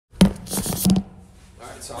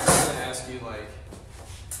so I'm just going to ask you like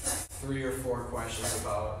 3 or 4 questions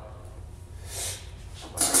about,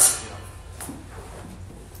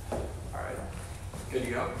 All right. Good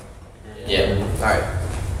to go? Yeah. All right.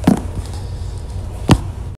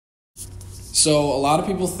 So a lot of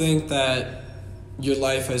people think that your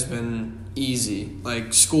life has been easy.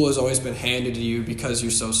 Like school has always been handed to you because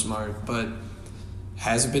you're so smart, but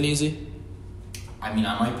has it been easy? I mean,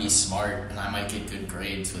 I might be smart and I might get good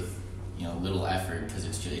grades with, little effort because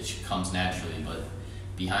it comes naturally, but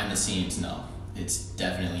behind the scenes, no. It's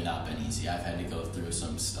definitely not been easy. I've had to go through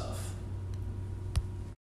some stuff.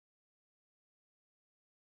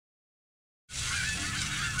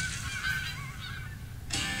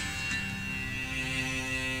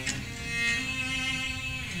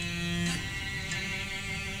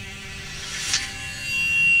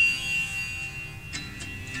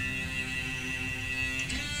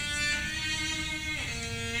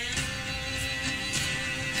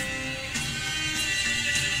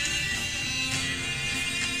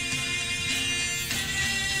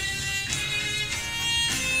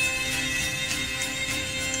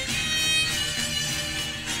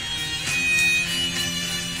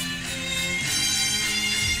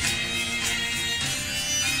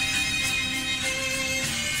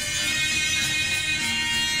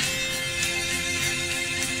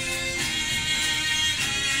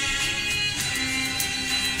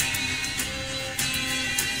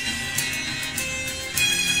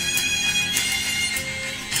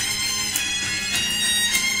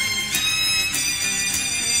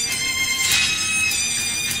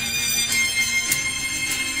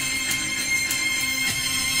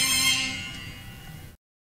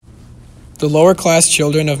 The lower class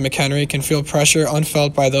children of McHenry can feel pressure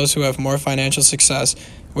unfelt by those who have more financial success,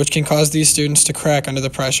 which can cause these students to crack under the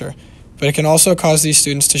pressure. But it can also cause these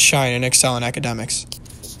students to shine and excel in academics.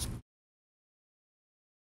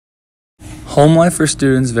 Home life for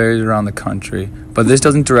students varies around the country, but this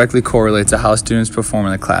doesn't directly correlate to how students perform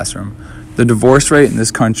in the classroom. The divorce rate in this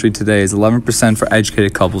country today is 11% for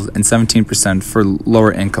educated couples and 17% for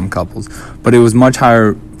lower income couples, but it was much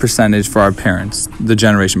higher percentage for our parents, the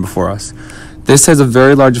generation before us. This has a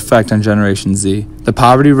very large effect on Generation Z. The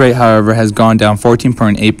poverty rate, however, has gone down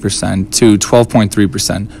 14.8% to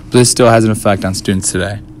 12.3%, but this still has an effect on students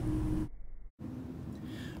today.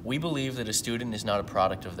 We believe that a student is not a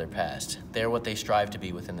product of their past. They are what they strive to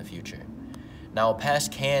be within the future. Now, a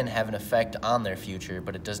past can have an effect on their future,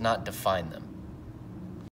 but it does not define them.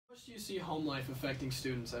 How much do you see home life affecting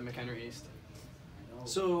students at McHenry East?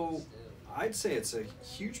 So, I'd say it's a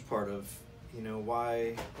huge part of,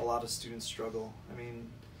 why a lot of students struggle. I mean,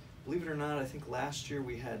 believe it or not, I think last year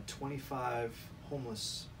we had 25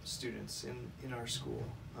 homeless students in our school,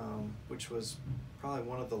 which was probably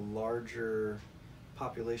one of the larger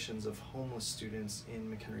populations of homeless students in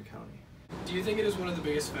McHenry County. Do you think it is one of the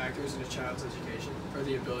biggest factors in a child's education, or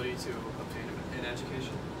the ability to obtain an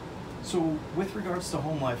education? So with regards to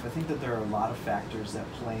home life, I think that there are a lot of factors that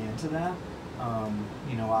play into that.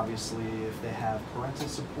 Obviously if they have parental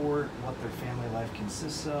support, what their family life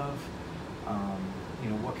consists of,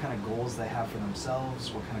 what kind of goals they have for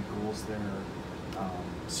themselves, what kind of goals their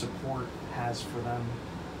support has for them.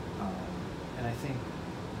 And I think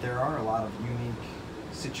there are a lot of unique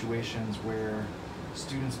situations where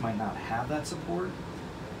students might not have that support,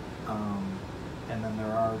 and then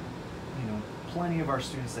there are, plenty of our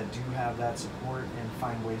students that do have that support and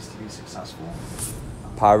find ways to be successful.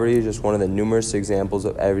 Poverty is just one of the numerous examples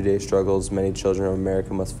of everyday struggles many children of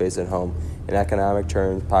America must face at home. In economic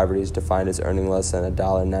terms, poverty is defined as earning less than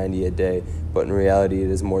 $1.90 a day, but in reality it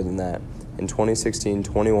is more than that. In 2016,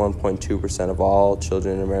 21.2% of all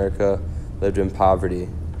children in America lived in poverty.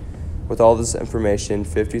 With all this information,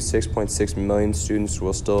 56.6 million students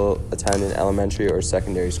will still attend an elementary or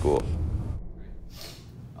secondary school.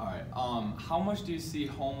 All right, how much do you see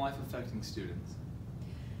home life affecting students?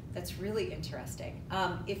 That's really interesting.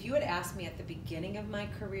 If you had asked me at the beginning of my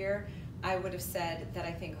career, I would have said that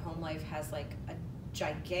I think home life has like a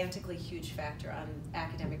gigantically huge factor on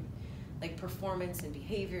academic performance and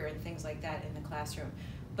behavior and things like that in the classroom.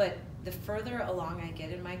 But the further along I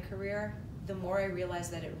get in my career, the more I realize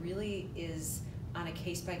that it really is on a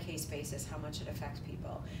case-by-case basis how much it affects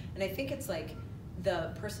people. And I think it's like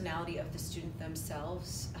the personality of the student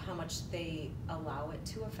themselves, how much they allow it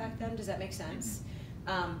to affect them. Does that make sense?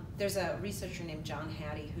 There's a researcher named John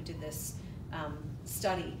Hattie who did this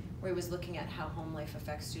study where he was looking at how home life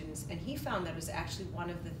affects students, and he found that it was actually one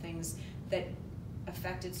of the things that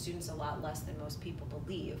affected students a lot less than most people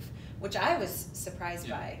believe, which I was surprised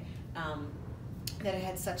by, that it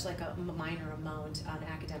had such like a minor amount on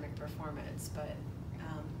academic performance. But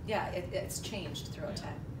yeah, it's changed throughout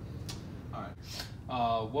time. All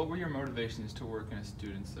right. What were your motivations to work in a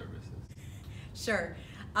student services? Sure.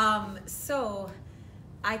 So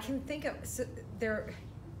I can think of,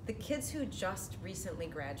 the kids who just recently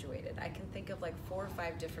graduated, I can think of like 4 or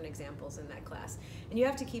 5 different examples in that class. And you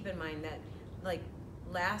have to keep in mind that like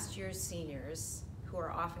last year's seniors who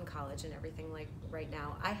are off in college and everything, like right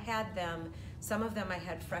now, I had them, some of them I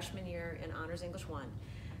had freshman year in Honors English 1.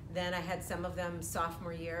 Then I had some of them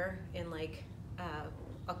sophomore year in like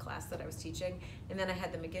a class that I was teaching, and then I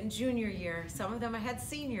had them again junior year. Some of them I had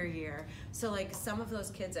senior year. So like some of those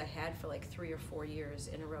kids I had for like 3 or 4 years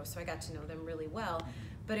in a row, so I got to know them really well.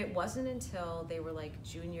 But it wasn't until they were like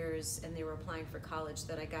juniors and they were applying for college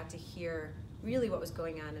that I got to hear really what was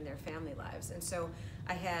going on in their family lives. And so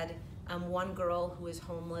I had one girl who was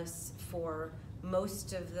homeless for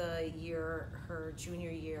most of the year, her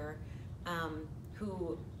junior year,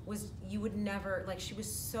 who was, you would never, like, she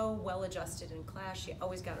was so well adjusted in class, she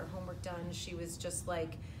always got her homework done, she was just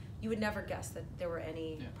like, you would never guess that there were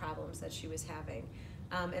any problems that she was having.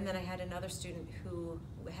 And then I had another student who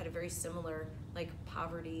had a very similar, like,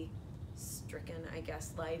 poverty-stricken, I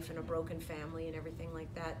guess, life and a broken family and everything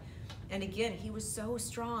like that. And again, he was so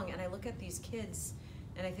strong, and I look at these kids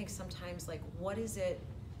and I think sometimes, like, what is it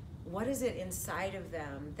inside of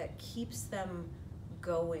them that keeps them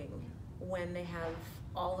going when they have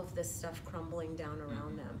all of this stuff crumbling down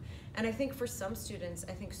around them? And I think for some students,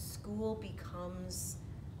 I think school becomes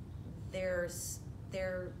their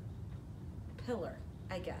pillar,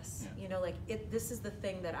 I guess. You know, like, this is the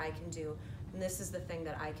thing that I can do, and this is the thing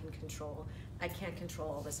that I can control. I can't control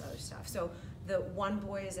all this other stuff. So the one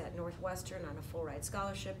boy is at Northwestern on a full ride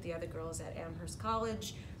scholarship, the other girl is at Amherst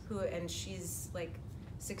College, and she's like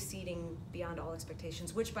succeeding beyond all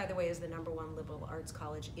expectations, which, by the way, is the #1 liberal arts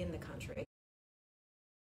college in the country.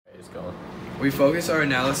 We focus our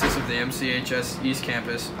analysis of the MCHS East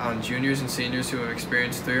Campus on juniors and seniors who have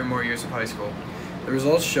experienced 3 or more years of high school. The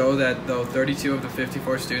results show that though 32 of the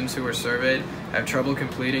 54 students who were surveyed have trouble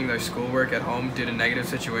completing their schoolwork at home due to negative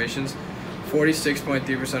situations,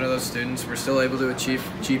 46.3% of those students were still able to achieve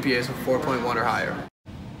GPAs of 4.1 or higher.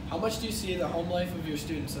 How much do you see the home life of your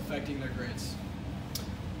students affecting their grades?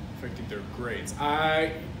 Affecting their grades.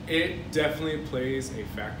 It definitely plays a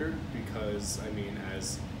factor because, I mean,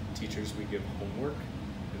 as teachers we give homework,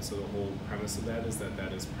 and so the whole premise of that is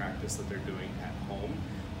that is practice that they're doing at home,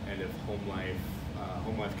 and if home life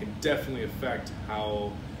can definitely affect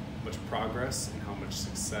how much progress and how much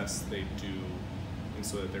success they do, and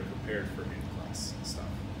so that they're prepared for in-class stuff.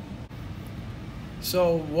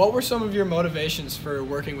 So what were some of your motivations for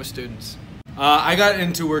working with students? I got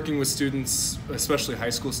into working with students, especially high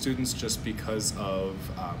school students, just because of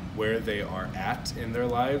where they are at in their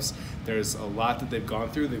lives. There's a lot that they've gone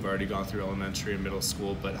through. They've already gone through elementary and middle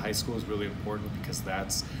school, but high school is really important because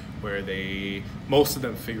that's where most of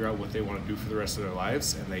them figure out what they want to do for the rest of their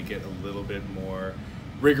lives, and they get a little bit more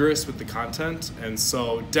rigorous with the content. And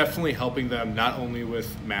so definitely helping them not only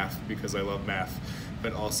with math, because I love math,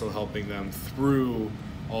 but also helping them through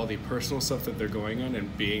all the personal stuff that they're going on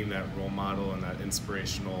and being that role model and that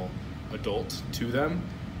inspirational adult to them,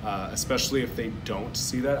 especially if they don't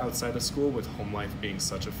see that outside of school, with home life being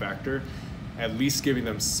such a factor. At least giving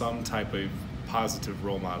them some type of positive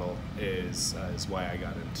role model is why I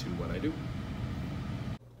got into what I do.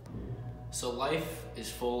 So life is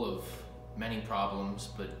full of many problems,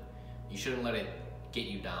 but you shouldn't let it get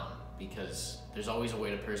you down, because there's always a way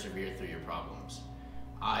to persevere through your problems.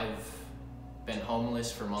 I've been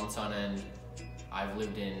homeless for months on end. I've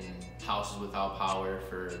lived in houses without power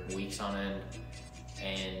for weeks on end.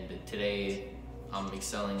 And today I'm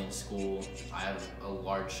excelling in school. I have a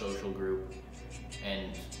large social group,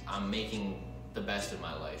 and I'm making the best of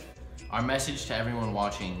my life. Our message to everyone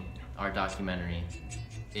watching our documentary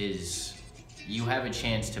is you have a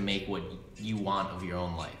chance to make what you want of your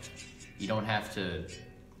own life. You don't have to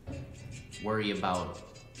worry about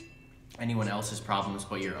anyone else's problems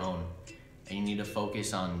but your own. And you need to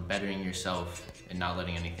focus on bettering yourself and not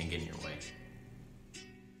letting anything get in your way.